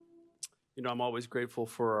You know, I'm always grateful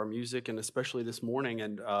for our music, and especially this morning.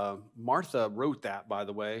 And Martha wrote that, by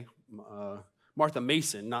the way. Martha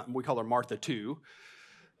Mason, not we call her Martha too,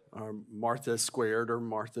 or Martha squared, or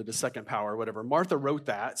Martha the second power, whatever. Martha wrote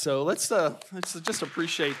that, so let's just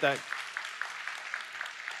appreciate that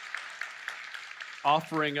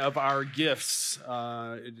offering of our gifts.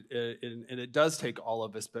 And it does take all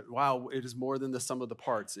of us, but wow, it is more than the sum of the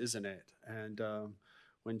parts, isn't it? And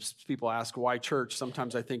when people ask why church,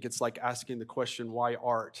 sometimes I think it's like asking the question, why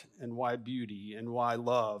art and why beauty and why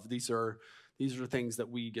love? These are things that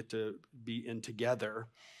we get to be in together.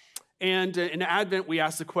 And in Advent, we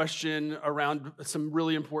ask the question around some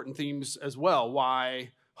really important themes as well.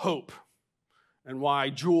 Why hope? And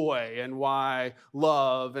why joy? And why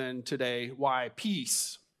love? And today, why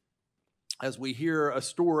peace? As we hear a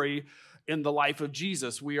story in the life of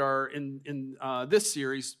Jesus, we are in this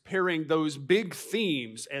series pairing those big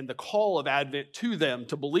themes and the call of Advent to them,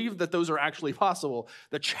 to believe that those are actually possible,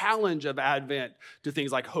 the challenge of Advent to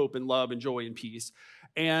things like hope and love and joy and peace.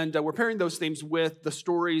 And we're pairing those themes with the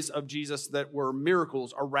stories of Jesus that were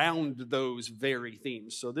miracles around those very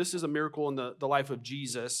themes. So this is a miracle in the life of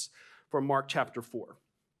Jesus from Mark chapter 4.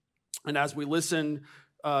 And as we listen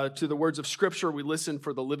to the words of Scripture, we listen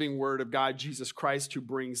for the living word of God, Jesus Christ, who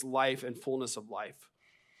brings life and fullness of life.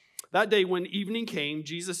 That day when evening came,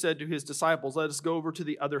 Jesus said to his disciples, "Let us go over to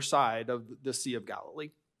the other side of the Sea of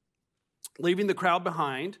Galilee." Leaving the crowd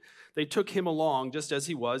behind, they took him along just as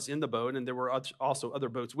he was in the boat, and there were also other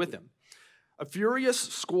boats with him. A furious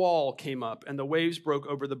squall came up, and the waves broke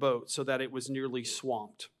over the boat so that it was nearly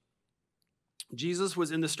swamped. Jesus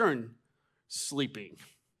was in the stern, sleeping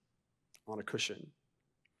on a cushion.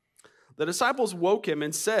 The disciples woke him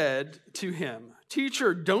and said to him,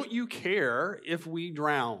 "Teacher, don't you care if we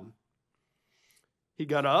drown?" He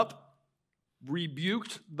got up,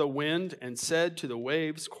 rebuked the wind, and said to the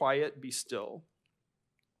waves, "Quiet, be still."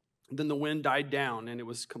 Then the wind died down, and it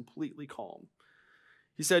was completely calm.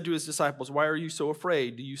 He said to his disciples, "Why are you so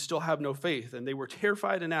afraid? Do you still have no faith?" And they were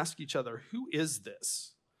terrified and asked each other, "Who is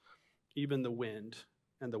this? Even the wind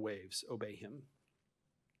and the waves obey him."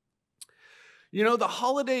 You know, the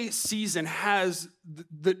holiday season has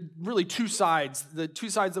the really two sides, the two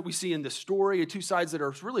sides that we see in this story, two sides that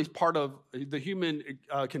are really part of the human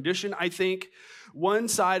condition, I think. One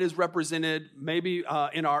side is represented maybe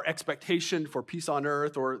in our expectation for peace on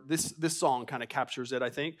earth, or this song kind of captures it, I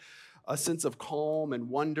think, a sense of calm and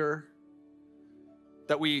wonder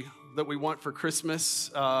that we want for Christmas,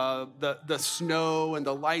 the snow and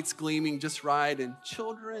the lights gleaming just right, and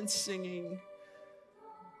children singing,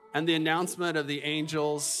 and the announcement of the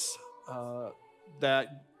angels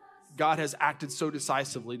that God has acted so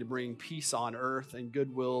decisively to bring peace on earth and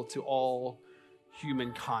goodwill to all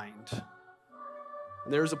humankind.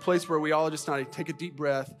 And there's a place where we all just need to take a deep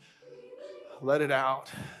breath, let it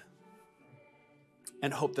out,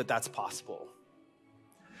 and hope that that's possible.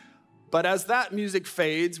 But as that music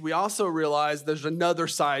fades, we also realize there's another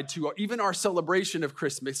side to even our celebration of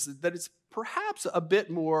Christmas, that it's perhaps a bit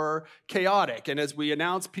more chaotic. And as we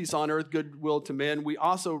announce peace on earth, goodwill to men, we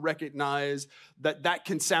also recognize that that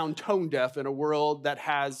can sound tone deaf in a world that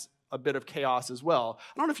has a bit of chaos as well.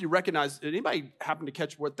 I don't know if you recognize, did anybody happen to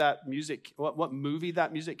catch what movie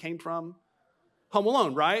that music came from? Home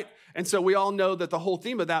Alone, right? And so we all know that the whole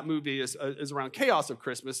theme of that movie is around chaos of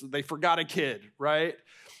Christmas. They forgot a kid, right?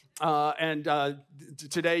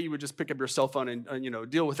 Today you would just pick up your cell phone and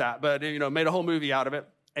deal with that, but made a whole movie out of it.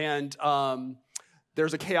 And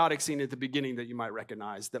there's a chaotic scene at the beginning that you might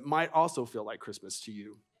recognize that might also feel like Christmas to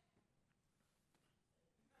you.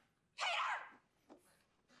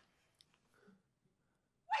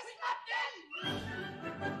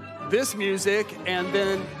 This music and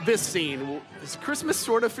then this scene. Does Christmas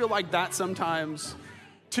sort of feel like that sometimes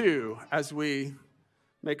too, as we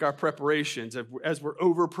make our preparations, as we're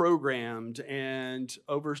over-programmed and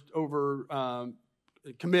over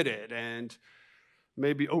committed and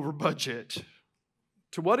maybe over budget?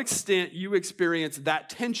 To what extent you experience that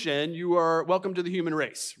tension, you are welcome to the human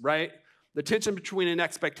race, right? The tension between an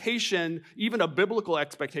expectation, even a biblical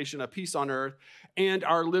expectation of peace on earth, and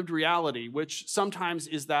our lived reality, which sometimes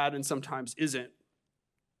is that and sometimes isn't.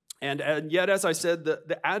 And yet, as I said,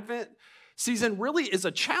 the Advent season really is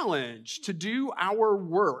a challenge to do our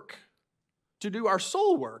work, to do our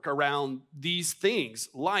soul work around these things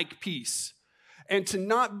like peace, and to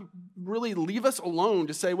not really leave us alone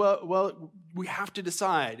to say, well, we have to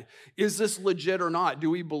decide, is this legit or not? Do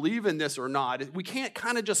we believe in this or not? We can't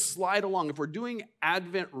kind of just slide along. If we're doing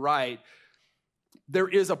Advent right, there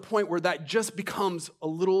is a point where that just becomes a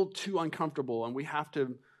little too uncomfortable, and we have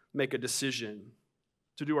to make a decision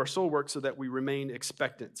to do our soul work so that we remain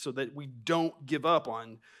expectant, so that we don't give up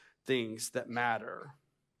on things that matter.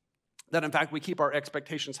 That, in fact, we keep our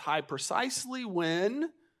expectations high precisely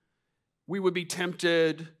when we would be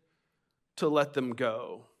tempted to let them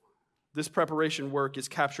go. This preparation work is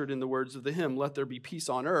captured in the words of the hymn, "Let there be peace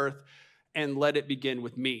on earth, and let it begin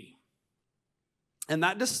with me." And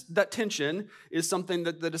that tension is something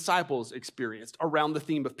that the disciples experienced around the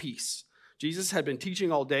theme of peace. Jesus had been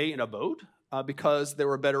teaching all day in a boat because there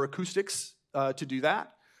were better acoustics to do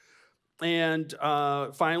that. And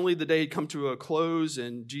finally, the day had come to a close,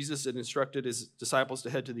 and Jesus had instructed his disciples to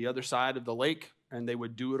head to the other side of the lake, and they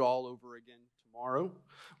would do it all over again tomorrow.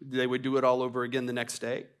 They would do it all over again the next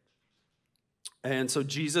day. And so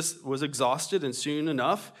Jesus was exhausted, and soon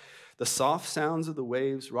enough, the soft sounds of the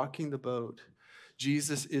waves rocking the boat,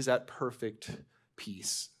 Jesus is at perfect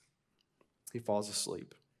peace. He falls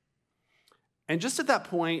asleep. And just at that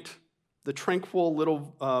point, the tranquil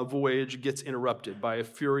little voyage gets interrupted by a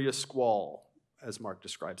furious squall, as Mark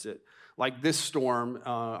describes it. Like this storm,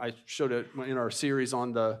 I showed it in our series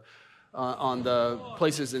on the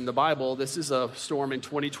places in the Bible. This is a storm in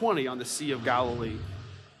 2020 on the Sea of Galilee.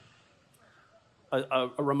 A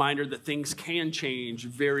reminder that things can change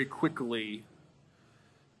very quickly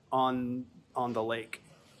on the lake.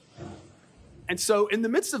 And so in the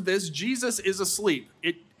midst of this, Jesus is asleep.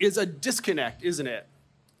 It is a disconnect, isn't it?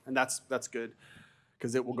 And that's good,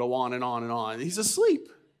 because it will go on and on and on. He's asleep.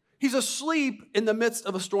 He's asleep in the midst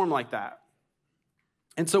of a storm like that.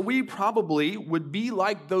 And so we probably would be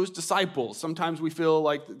like those disciples. Sometimes we feel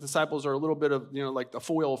like the disciples are a little bit of, like the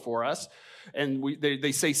foil for us, and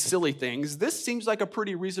they say silly things. This seems like a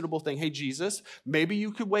pretty reasonable thing. Hey, Jesus, maybe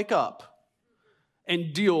you could wake up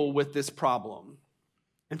and deal with this problem.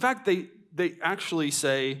 In fact, they actually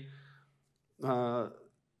say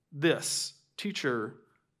this, "Teacher,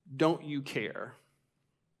 don't you care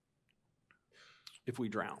if we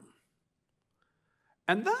drown?"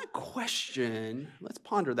 And that question, let's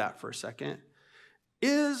ponder that for a second,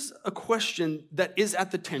 is a question that is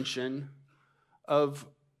at the tension of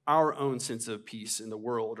our own sense of peace in the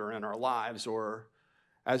world or in our lives, or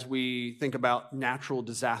as we think about natural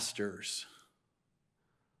disasters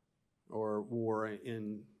or war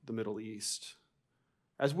in the Middle East.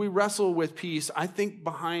 As we wrestle with peace, I think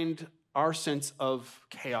behind our sense of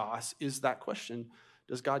chaos is that question,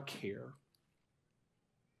 does God care?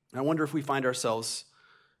 And I wonder if we find ourselves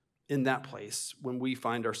in that place when we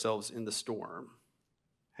find ourselves in the storm.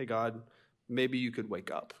 Hey, God, maybe you could wake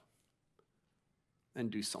up and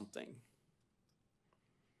do something.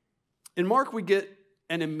 In Mark, we get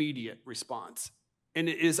an immediate response, and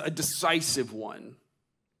it is a decisive one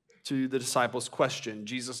to the disciples' question.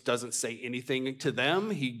 Jesus doesn't say anything to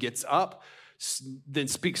them. He gets up, then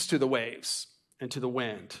speaks to the waves and to the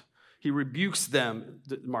wind. He rebukes them,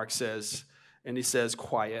 Mark says, and he says,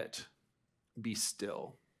 "Quiet, be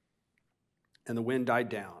still." And the wind died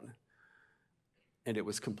down, and it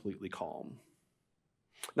was completely calm.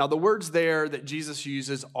 Now, the words there that Jesus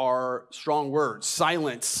uses are strong words.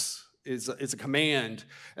 Silence is a command,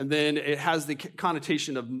 and then it has the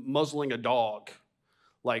connotation of muzzling a dog,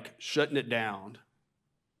 like shutting it down,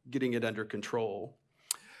 getting it under control.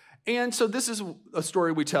 And so this is a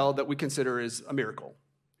story we tell that we consider is a miracle,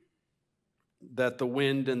 that the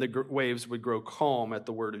wind and the waves would grow calm at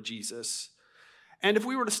the word of Jesus. And if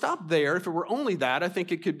we were to stop there, if it were only that, I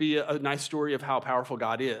think it could be a nice story of how powerful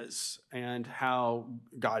God is and how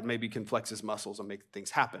God maybe can flex his muscles and make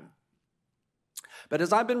things happen. But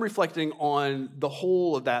as I've been reflecting on the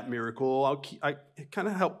whole of that miracle, I kind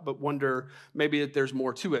of help but wonder maybe that there's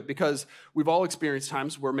more to it, because we've all experienced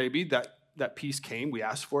times where maybe that peace came, we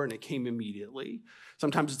asked for it, and it came immediately.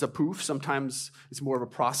 Sometimes it's a poof, sometimes it's more of a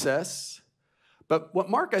process. But what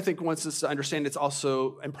Mark, I think, wants us to understand, it's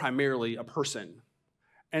also and primarily a person.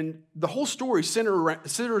 And the whole story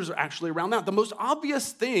centers actually around that. The most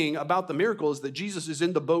obvious thing about the miracle is that Jesus is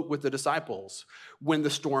in the boat with the disciples when the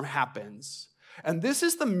storm happens. And this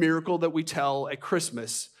is the miracle that we tell at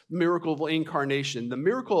Christmas, the miracle of incarnation. The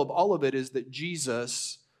miracle of all of it is that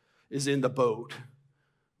Jesus is in the boat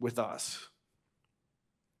with us.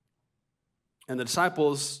 And the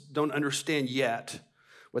disciples don't understand yet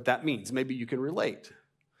what that means. Maybe you can relate.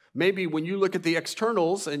 Maybe when you look at the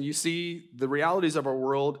externals and you see the realities of our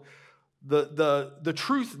world, the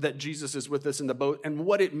truth that Jesus is with us in the boat and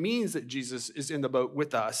what it means that Jesus is in the boat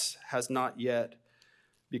with us has not yet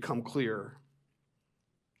become clear.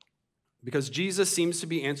 Because Jesus seems to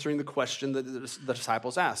be answering the question that the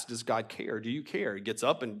disciples asked. Does God care? Do you care? He gets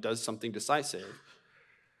up and does something decisive.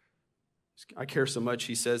 I care so much,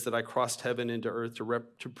 he says, that I crossed heaven into earth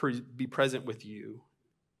to be present with you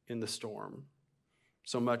in the storm.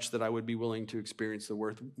 so much that I would be willing to experience the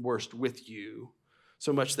worst with you,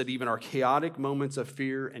 so much that even our chaotic moments of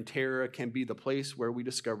fear and terror can be the place where we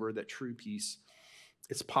discover that true peace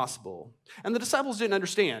is possible. And the disciples didn't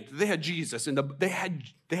understand. They had Jesus they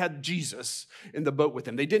had Jesus in the boat with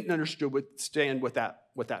them. They didn't understand what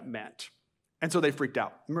that meant. And so they freaked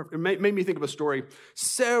out. It made me think of a story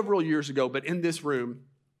several years ago, but in this room,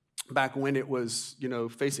 back when it was,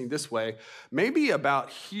 facing this way, maybe about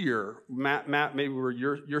here, Matt, maybe where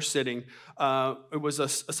you're sitting. It was a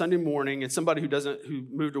Sunday morning, and somebody who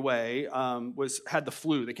moved away had the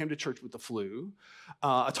flu. They came to church with the flu.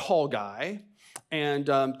 A tall guy, and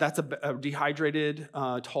that's a dehydrated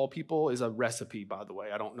tall people is a recipe, by the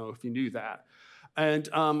way. I don't know if you knew that. And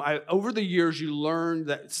over the years, you learn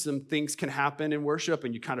that some things can happen in worship,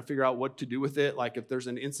 and you kind of figure out what to do with it. Like if there's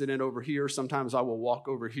an incident over here, sometimes I will walk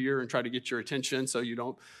over here and try to get your attention so you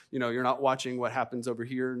don't, you're not watching what happens over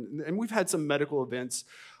here. And we've had some medical events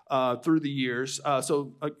through the years.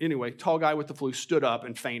 Anyway, tall guy with the flu stood up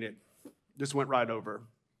and fainted. Just went right over.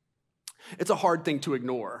 It's a hard thing to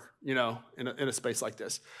ignore, in a space like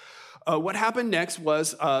this. What happened next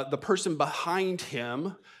was the person behind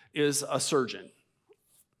him is a surgeon.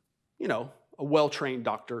 A well-trained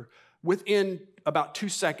doctor, within about 2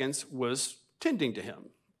 seconds was tending to him,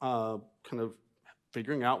 kind of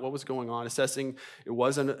figuring out what was going on, assessing. It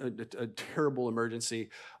wasn't a terrible emergency,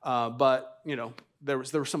 but, there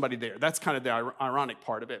was somebody there. That's kind of the ironic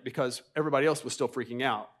part of it, because everybody else was still freaking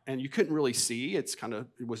out, and you couldn't really see. It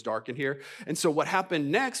was dark in here. And so what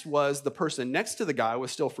happened next was the person next to the guy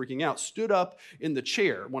was still freaking out, stood up in the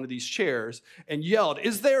chair, one of these chairs, and yelled,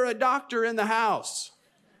 "Is there a doctor in the house?"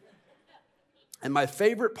 And my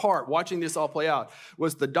favorite part, watching this all play out,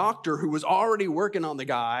 was the doctor who was already working on the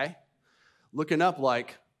guy, looking up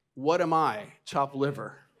like, "What am I? Chopped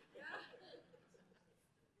liver."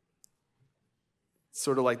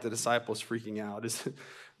 Sort of like the disciples freaking out.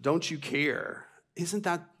 Don't you care? Isn't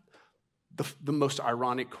that the most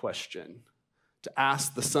ironic question to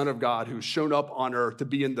ask the Son of God who's shown up on earth to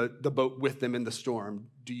be in the boat with them in the storm?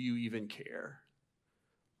 Do you even care?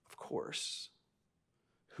 Of course.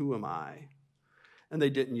 Who am I? And they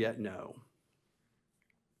didn't yet know.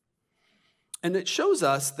 And it shows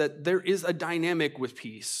us that there is a dynamic with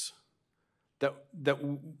peace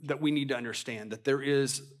that we need to understand, that there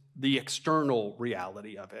is the external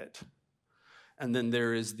reality of it, and then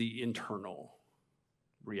there is the internal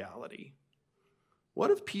reality.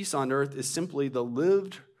 What if peace on earth is simply the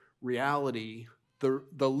lived reality,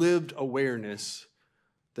 the lived awareness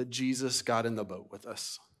that Jesus got in the boat with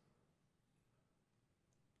us?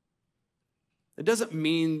 It doesn't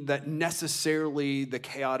mean that necessarily the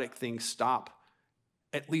chaotic things stop,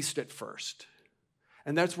 at least at first.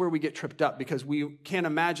 And that's where we get tripped up, because we can't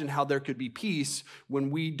imagine how there could be peace when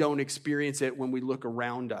we don't experience it when we look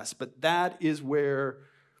around us. But that is where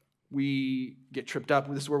we get tripped up.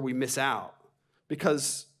 This is where we miss out,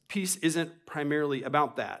 because peace isn't primarily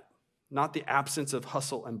about that. Not the absence of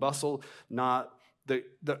hustle and bustle, not the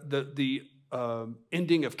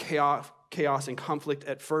ending of chaos and conflict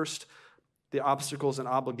at first, the obstacles and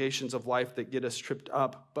obligations of life that get us tripped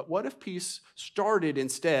up. But what if peace started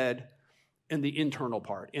instead in the internal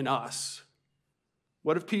part, in us?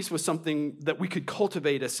 What if peace was something that we could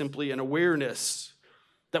cultivate as simply an awareness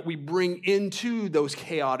that we bring into those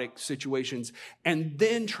chaotic situations and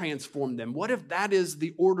then transform them? What if that is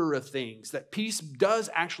the order of things, that peace does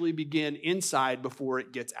actually begin inside before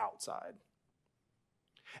it gets outside?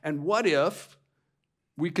 And what if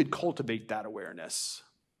we could cultivate that awareness?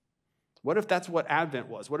 What if that's what Advent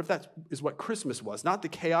was? What if that is what Christmas was? Not the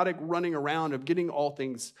chaotic running around of getting all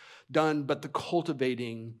things done, but the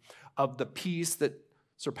cultivating of the peace that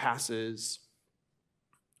surpasses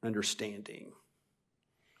understanding.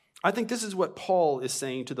 I think this is what Paul is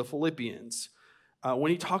saying to the Philippians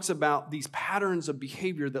when he talks about these patterns of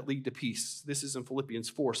behavior that lead to peace. This is in Philippians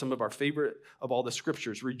 4, some of our favorite of all the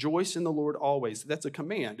scriptures. Rejoice in the Lord always. That's a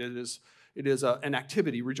command. It is an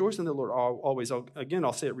activity. Rejoice in the Lord always.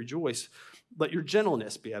 I'll say it, rejoice. Let your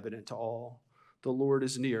gentleness be evident to all. The Lord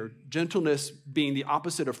is near. Gentleness being the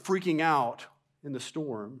opposite of freaking out in the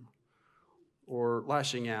storm or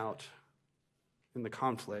lashing out in the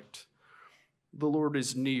conflict. The Lord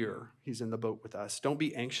is near. He's in the boat with us. Don't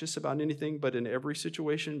be anxious about anything, but in every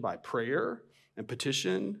situation, by prayer and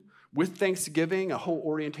petition, with thanksgiving, a whole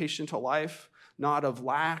orientation to life, not of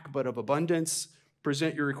lack, but of abundance.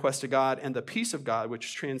 Present your request to God, and the peace of God,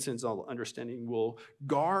 which transcends all understanding, will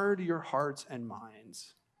guard your hearts and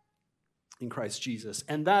minds in Christ Jesus.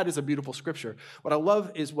 And that is a beautiful scripture. What I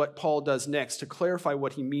love is what Paul does next to clarify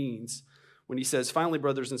what he means when he says, finally,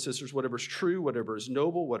 brothers and sisters, whatever is true, whatever is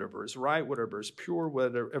noble, whatever is right, whatever is pure,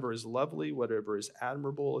 whatever is lovely, whatever is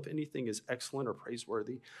admirable, if anything is excellent or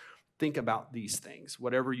praiseworthy, think about these things.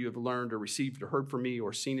 Whatever you have learned or received or heard from me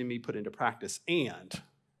or seen in me, put into practice. And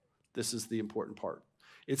this is the important part.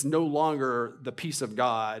 It's no longer the peace of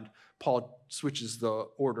God. Paul switches the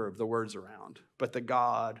order of the words around. But the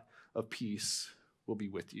God of peace will be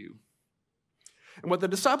with you. And what the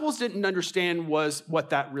disciples didn't understand was what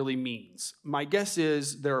that really means. My guess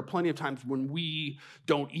is there are plenty of times when we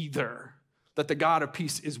don't either, that the God of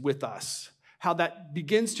peace is with us. How that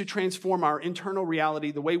begins to transform our internal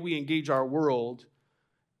reality, the way we engage our world,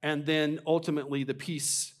 and then ultimately the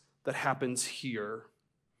peace that happens here.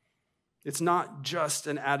 It's not just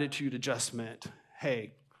an attitude adjustment.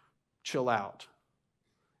 Hey, chill out.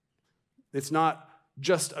 It's not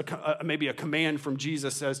just maybe a command from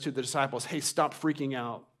Jesus says to the disciples, hey, stop freaking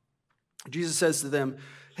out. Jesus says to them,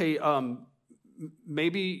 hey,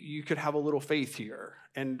 maybe you could have a little faith here.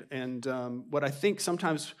 And what I think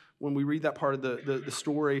sometimes when we read that part of the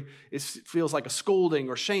story, it feels like a scolding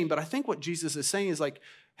or shame. But I think what Jesus is saying is like,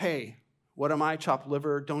 hey, what am I, chopped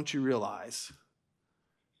liver? Don't you realize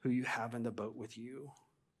who you have in the boat with you?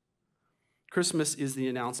 Christmas is the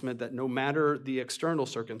announcement that no matter the external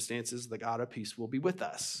circumstances, the God of peace will be with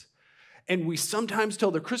us. And we sometimes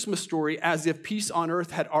tell the Christmas story as if peace on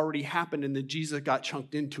earth had already happened and that Jesus got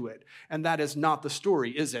chunked into it. And that is not the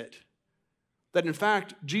story, is it? That in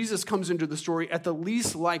fact, Jesus comes into the story at the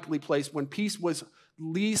least likely place when peace was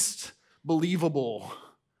least believable.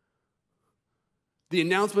 The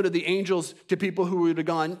announcement of the angels to people who would have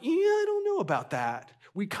gone, yeah, I don't know about that.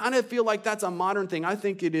 We kind of feel like that's a modern thing. I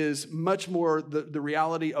think it is much more the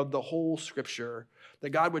reality of the whole scripture, that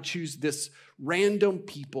God would choose this random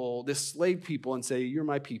people, this slave people, and say, you're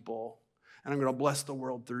my people, and I'm going to bless the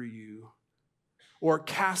world through you. Or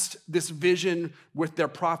cast this vision with their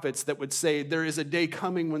prophets that would say, there is a day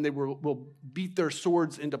coming when they will beat their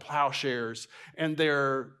swords into plowshares and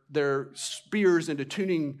their spears into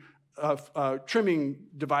trimming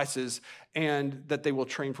devices, and that they will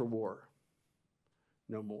train for war.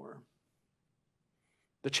 No more.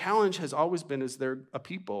 The challenge has always been, is there a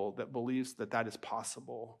people that believes that that is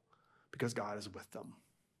possible because God is with them?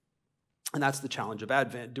 And that's the challenge of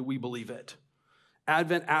Advent. Do we believe it?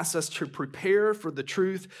 Advent asks us to prepare for the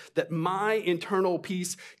truth that my internal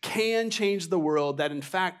peace can change the world, that in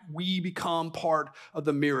fact we become part of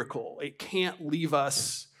the miracle. It can't leave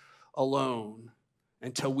us alone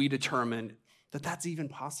until we determine that that's even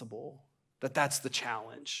possible, that that's the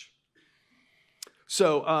challenge.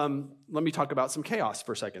 So let me talk about some chaos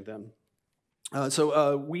for a second then.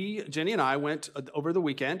 Jenny and I went over the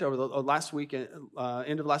weekend, over the last weekend,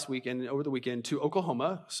 end of last weekend, over the weekend to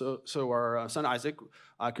Oklahoma. So our son Isaac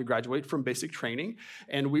could graduate from basic training,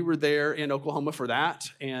 and we were there in Oklahoma for that.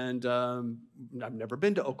 And I've never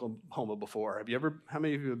been to Oklahoma before. How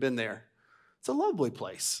many of you have been there? It's a lovely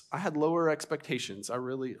place. I had lower expectations. I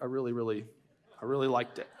really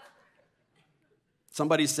liked it.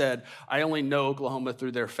 Somebody said, I only know Oklahoma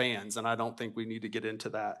through their fans, and I don't think we need to get into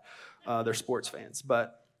that. They're sports fans.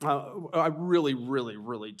 But I really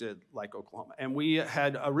did like Oklahoma. And we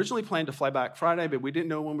had originally planned to fly back Friday, but we didn't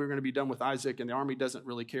know when we were going to be done with Isaac, and the Army doesn't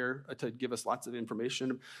really care to give us lots of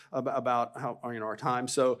information about how our time.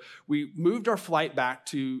 So we moved our flight back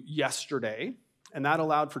to yesterday, and that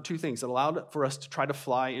allowed for two things. It allowed for us to try to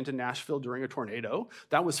fly into Nashville during a tornado.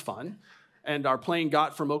 That was fun. And our plane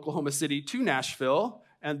got from Oklahoma City to Nashville,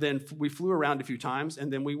 and then we flew around a few times,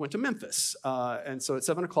 and then we went to Memphis. And so at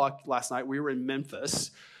 7 o'clock last night, we were in Memphis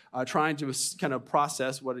trying to kind of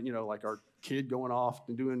process what, like our kid going off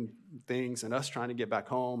and doing things and us trying to get back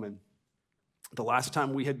home. And the last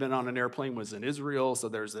time we had been on an airplane was in Israel, so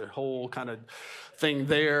there's a whole kind of thing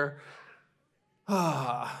there.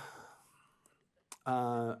 And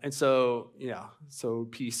so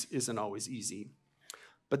peace isn't always easy.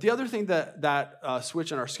 But the other thing that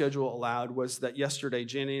switch in our schedule allowed was that yesterday,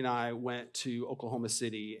 Jenny and I went to Oklahoma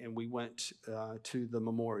City, and we went to the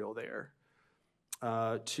memorial there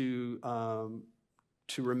to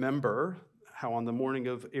remember how on the morning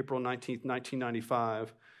of April 19th,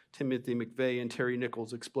 1995, Timothy McVeigh and Terry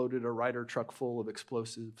Nichols exploded a Ryder truck full of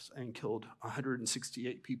explosives and killed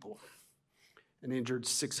 168 people and injured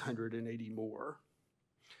 680 more.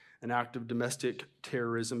 An act of domestic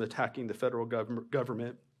terrorism attacking the federal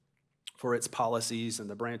government for its policies and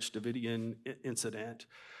the Branch Davidian incident.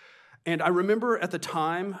 And I remember at the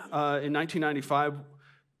time, in 1995,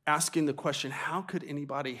 asking the question, how could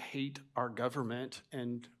anybody hate our government,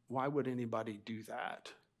 and why would anybody do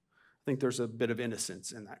that? I think there's a bit of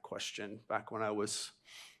innocence in that question back when I was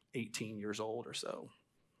 18 years old or so.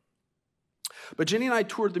 But Jenny and I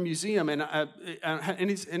toured the museum, and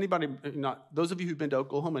anybody, not those of you who've been to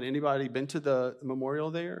Oklahoma, and anybody been to the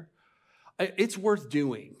memorial there? It's worth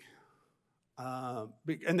doing.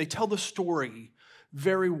 And they tell the story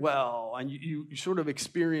very well, and you sort of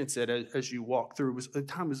experience it as you walk through. At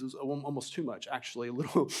times it was almost too much, actually, a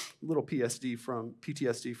little PTSD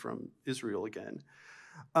from Israel again.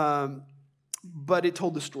 But it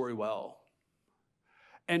told the story well.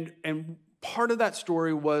 And part of that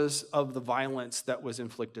story was of the violence that was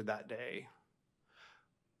inflicted that day.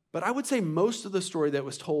 But I would say most of the story that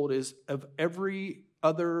was told is of every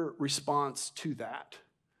other response to that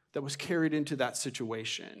was carried into that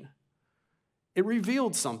situation. It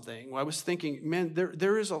revealed something. I was thinking, man,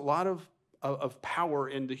 there is a lot of power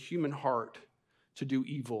in the human heart to do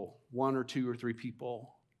evil. One or two or three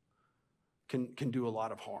people can do a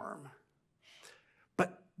lot of harm.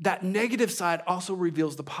 But that negative side also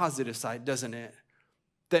reveals the positive side, doesn't it?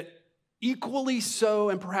 That equally so,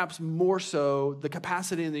 and perhaps more so, the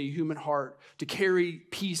capacity in the human heart to carry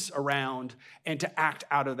peace around and to act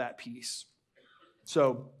out of that peace.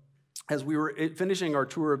 So, as we were finishing our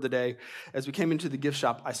tour of the day, as we came into the gift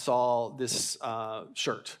shop, I saw this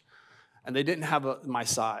shirt. And they didn't have my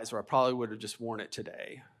size, or I probably would have just worn it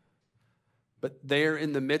today. But there,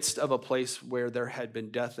 in the midst of a place where there had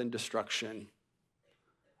been death and destruction,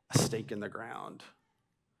 a stake in the ground,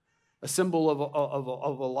 a symbol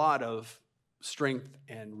of a lot of strength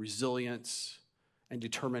and resilience and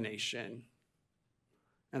determination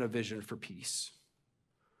and a vision for peace.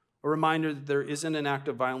 A reminder that there isn't an act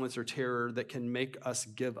of violence or terror that can make us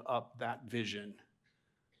give up that vision.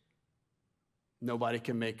 Nobody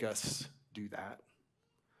can make us do that.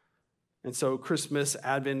 And so Christmas,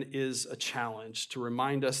 Advent is a challenge to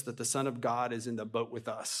remind us that the Son of God is in the boat with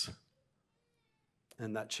us.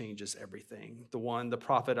 And that changes everything. The one the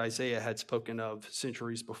prophet Isaiah had spoken of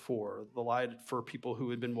centuries before, the light for people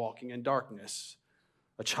who had been walking in darkness,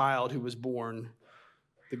 a child who was born,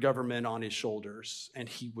 the government on his shoulders, and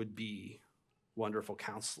he would be Wonderful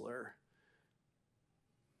Counselor,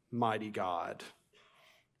 Mighty God,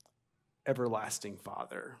 Everlasting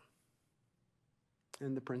Father,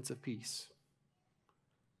 and the Prince of Peace.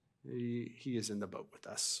 He is in the boat with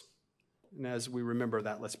us. And as we remember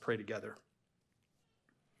that, let's pray together.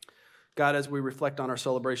 God, as we reflect on our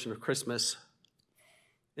celebration of Christmas,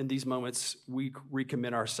 in these moments, we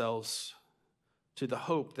recommit ourselves to the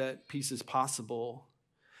hope that peace is possible,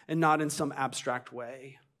 and not in some abstract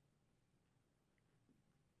way,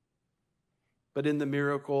 but in the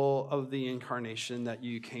miracle of the incarnation, that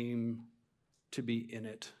you came to be in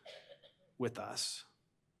it with us.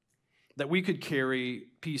 That we could carry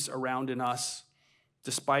peace around in us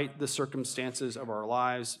despite the circumstances of our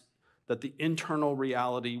lives, that the internal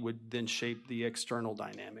reality would then shape the external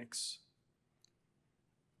dynamics.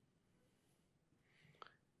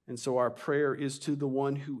 And so our prayer is to the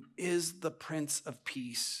one who is the Prince of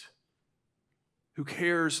Peace, who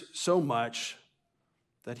cares so much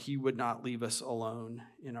that he would not leave us alone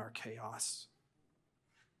in our chaos.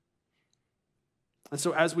 And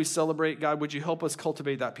so as we celebrate, God, would you help us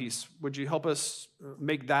cultivate that peace? Would you help us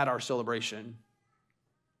make that our celebration?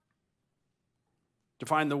 To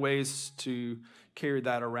find the ways to carry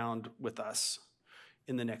that around with us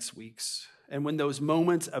in the next weeks. And when those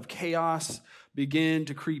moments of chaos begin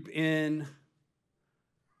to creep in,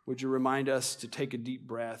 would you remind us to take a deep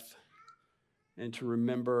breath and to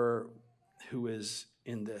remember who is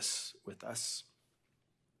in this with us?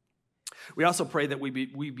 We also pray that we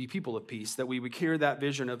be people of peace, that we would carry that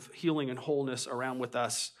vision of healing and wholeness around with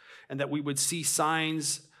us, and that we would see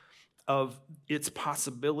signs of its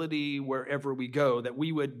possibility wherever we go, that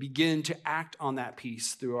we would begin to act on that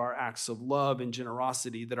peace through our acts of love and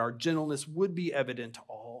generosity, that our gentleness would be evident to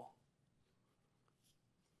all,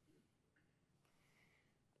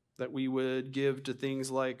 that we would give to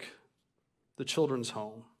things like the children's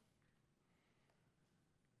home,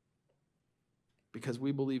 because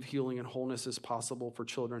we believe healing and wholeness is possible for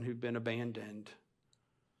children who've been abandoned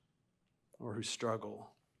or who struggle.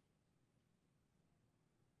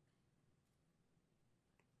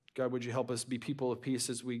 God, would you help us be people of peace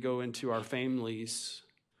as we go into our families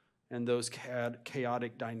and those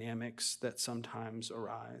chaotic dynamics that sometimes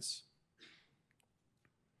arise?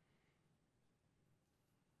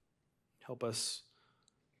 Help us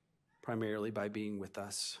primarily by being with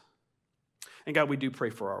us. And God, we do pray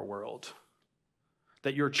for our world,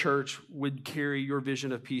 that your church would carry your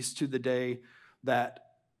vision of peace to the day that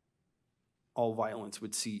all violence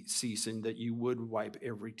would cease, and that you would wipe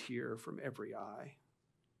every tear from every eye.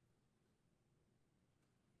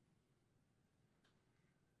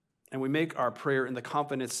 And we make our prayer in the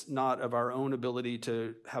confidence not of our own ability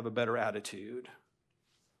to have a better attitude.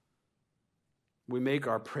 We make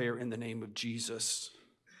our prayer in the name of Jesus,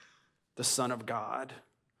 the Son of God,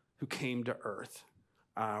 who came to earth,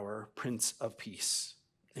 our Prince of Peace.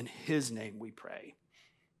 In his name we pray.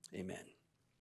 Amen.